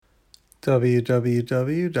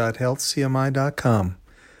www.healthcmi.com.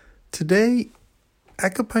 Today,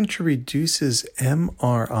 acupuncture reduces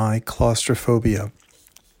MRI claustrophobia.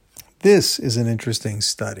 This is an interesting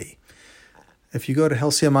study. If you go to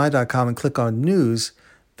healthcmi.com and click on news,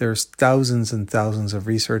 there's thousands and thousands of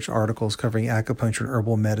research articles covering acupuncture and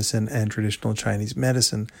herbal medicine and traditional Chinese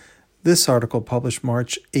medicine. This article, published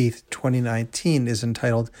March 8th, 2019, is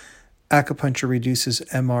entitled Acupuncture Reduces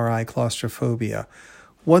MRI Claustrophobia.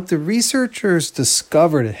 What the researchers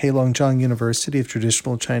discovered at Heilongjiang University of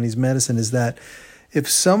Traditional Chinese Medicine is that if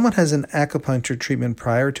someone has an acupuncture treatment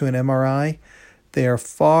prior to an MRI, they are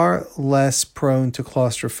far less prone to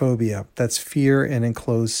claustrophobia. That's fear in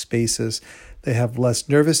enclosed spaces. They have less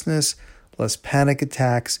nervousness, less panic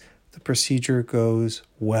attacks. The procedure goes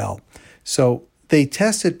well. So they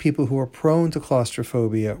tested people who are prone to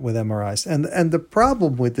claustrophobia with MRIs. And the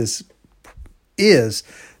problem with this is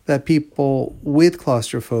that people with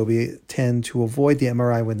claustrophobia tend to avoid the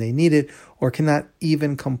MRI when they need it or cannot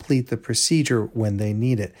even complete the procedure when they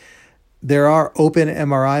need it. There are open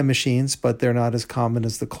MRI machines, but they're not as common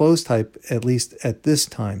as the closed type, at least at this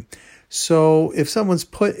time. So if someone's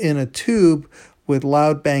put in a tube with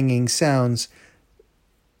loud banging sounds,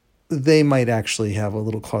 they might actually have a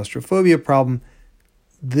little claustrophobia problem.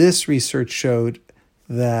 This research showed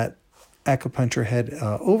that acupuncture had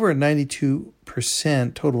over a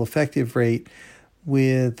 92% total effective rate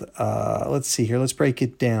with, let's break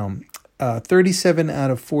it down. 37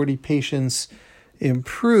 out of 40 patients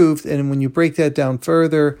improved, and when you break that down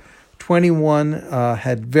further, 21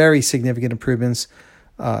 had very significant improvements,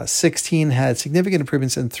 16 had significant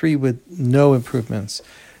improvements, and 3 with no improvements.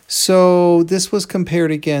 So this was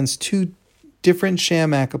compared against 2 different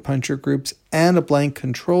sham acupuncture groups and a blank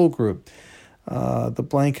control group. The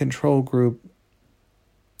blank control group,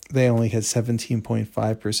 they only had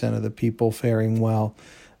 17.5% of the people faring well,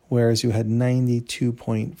 whereas you had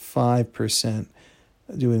 92.5%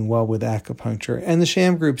 doing well with acupuncture. And the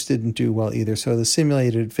sham groups didn't do well either. So the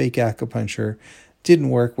simulated fake acupuncture didn't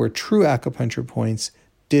work, where true acupuncture points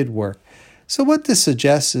did work. So what this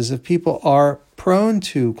suggests is if people are prone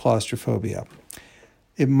to claustrophobia,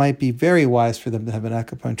 it might be very wise for them to have an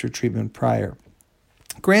acupuncture treatment prior.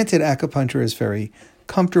 Granted, acupuncture is very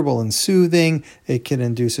comfortable and soothing. It can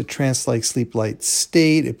induce a trance-like sleep-like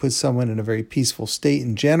state. It puts someone in a very peaceful state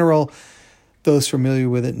in general. Those familiar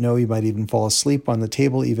with it know you might even fall asleep on the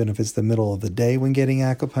table, even if it's the middle of the day when getting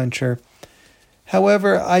acupuncture.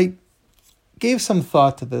 However, I gave some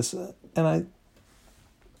thought to this, and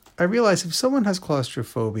I realized if someone has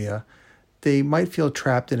claustrophobia, they might feel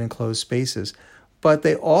trapped in enclosed spaces. But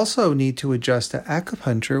they also need to adjust to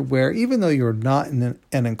acupuncture, where even though you're not in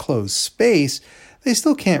an enclosed space, they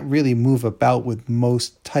still can't really move about with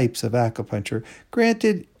most types of acupuncture.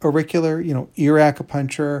 Granted, auricular, ear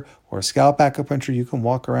acupuncture or scalp acupuncture, you can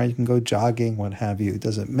walk around, you can go jogging, what have you, it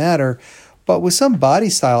doesn't matter. But with some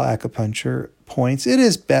body style acupuncture points, it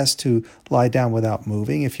is best to lie down without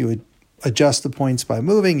moving. If you would adjust the points by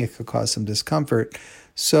moving, it could cause some discomfort.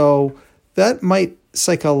 So that might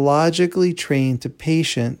psychologically train the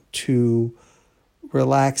patient to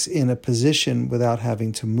relax in a position without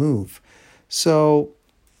having to move. So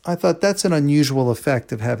I thought that's an unusual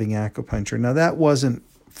effect of having acupuncture. Now, that wasn't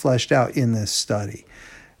fleshed out in this study.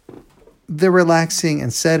 The relaxing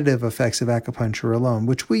and sedative effects of acupuncture alone,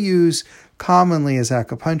 which we use commonly as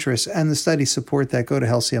acupuncturists, and the studies support that. Go to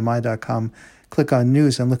healthcmi.com, click on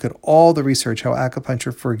news, and look at all the research, how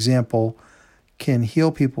acupuncture, for example, can heal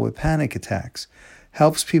people with panic attacks,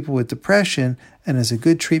 helps people with depression, and is a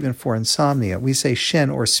good treatment for insomnia. We say Shen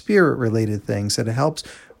or spirit-related things, that it helps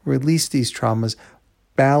release these traumas,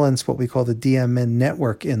 balance what we call the DMN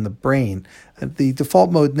network in the brain. The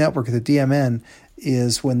default mode network of the DMN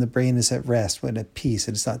is when the brain is at rest, when at peace,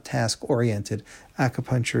 and it's not task-oriented.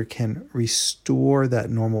 Acupuncture can restore that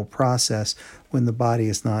normal process when the body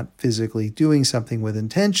is not physically doing something with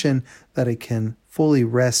intention, that it can fully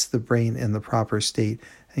rest the brain in the proper state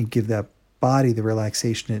and give that body the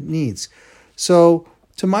relaxation it needs. So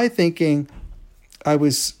to my thinking,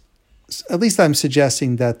 I'm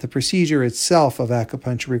suggesting that the procedure itself of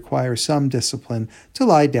acupuncture requires some discipline to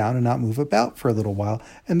lie down and not move about for a little while,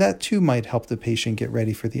 and that too might help the patient get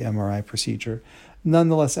ready for the MRI procedure.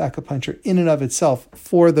 Nonetheless, acupuncture in and of itself,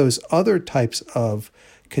 for those other types of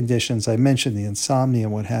conditions I mentioned, the insomnia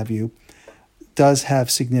and what have you, does have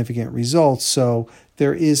significant results. So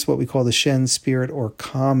there is what we call the Shen spirit or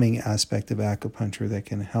calming aspect of acupuncture that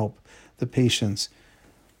can help the patients.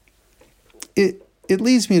 It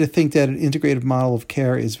leads me to think that an integrative model of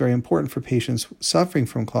care is very important for patients suffering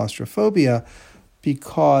from claustrophobia,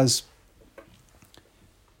 because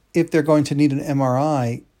if they're going to need an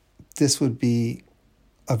MRI, this would be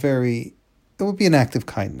it would be an act of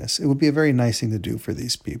kindness. It would be a very nice thing to do for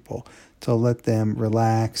these people, to let them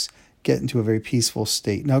relax, get into a very peaceful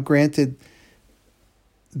state. Now, granted,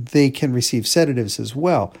 they can receive sedatives as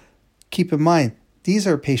well. Keep in mind, these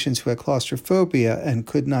are patients who had claustrophobia and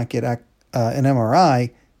could not get an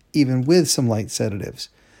MRI even with some light sedatives.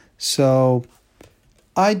 So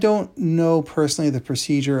I don't know personally the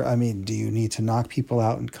procedure. I mean, do you need to knock people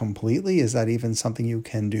out completely? Is that even something you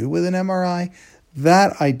can do with an MRI?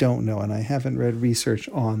 That I don't know, and I haven't read research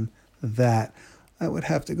on that. I would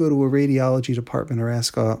have to go to a radiology department or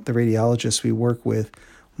ask the radiologists we work with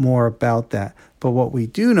more about that. But what we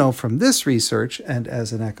do know from this research, and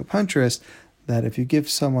as an acupuncturist, that if you give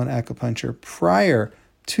someone acupuncture prior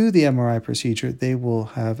to the MRI procedure, they will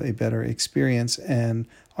have a better experience and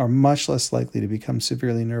are much less likely to become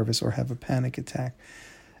severely nervous or have a panic attack.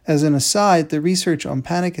 As an aside, the research on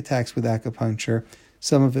panic attacks with acupuncture,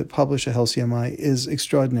 some of it published at HealthCMI, is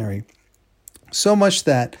extraordinary. So much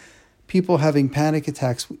that people having panic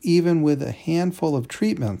attacks, even with a handful of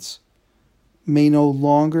treatments, may no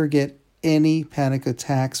longer get any panic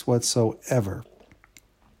attacks whatsoever.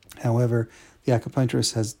 However, the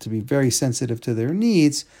acupuncturist has to be very sensitive to their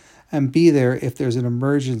needs and be there if there's an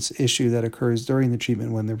emergence issue that occurs during the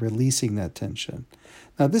treatment when they're releasing that tension.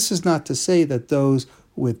 Now, this is not to say that those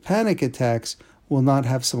with panic attacks will not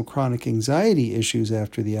have some chronic anxiety issues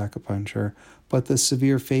after the acupuncture, but the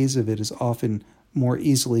severe phase of it is often more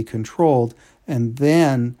easily controlled. And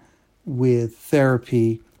then with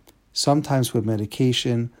therapy, sometimes with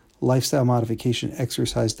medication, lifestyle modification,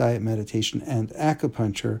 exercise, diet, meditation, and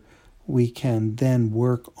acupuncture, we can then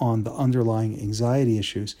work on the underlying anxiety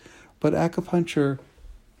issues. But acupuncture,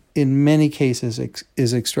 in many cases,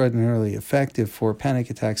 is extraordinarily effective for panic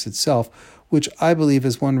attacks itself, which I believe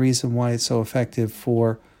is one reason why it's so effective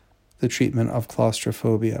for the treatment of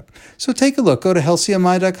claustrophobia. So take a look. Go to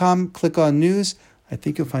healthcmi.com, click on news. I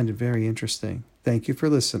think you'll find it very interesting. Thank you for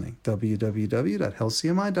listening.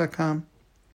 www.healthcmi.com.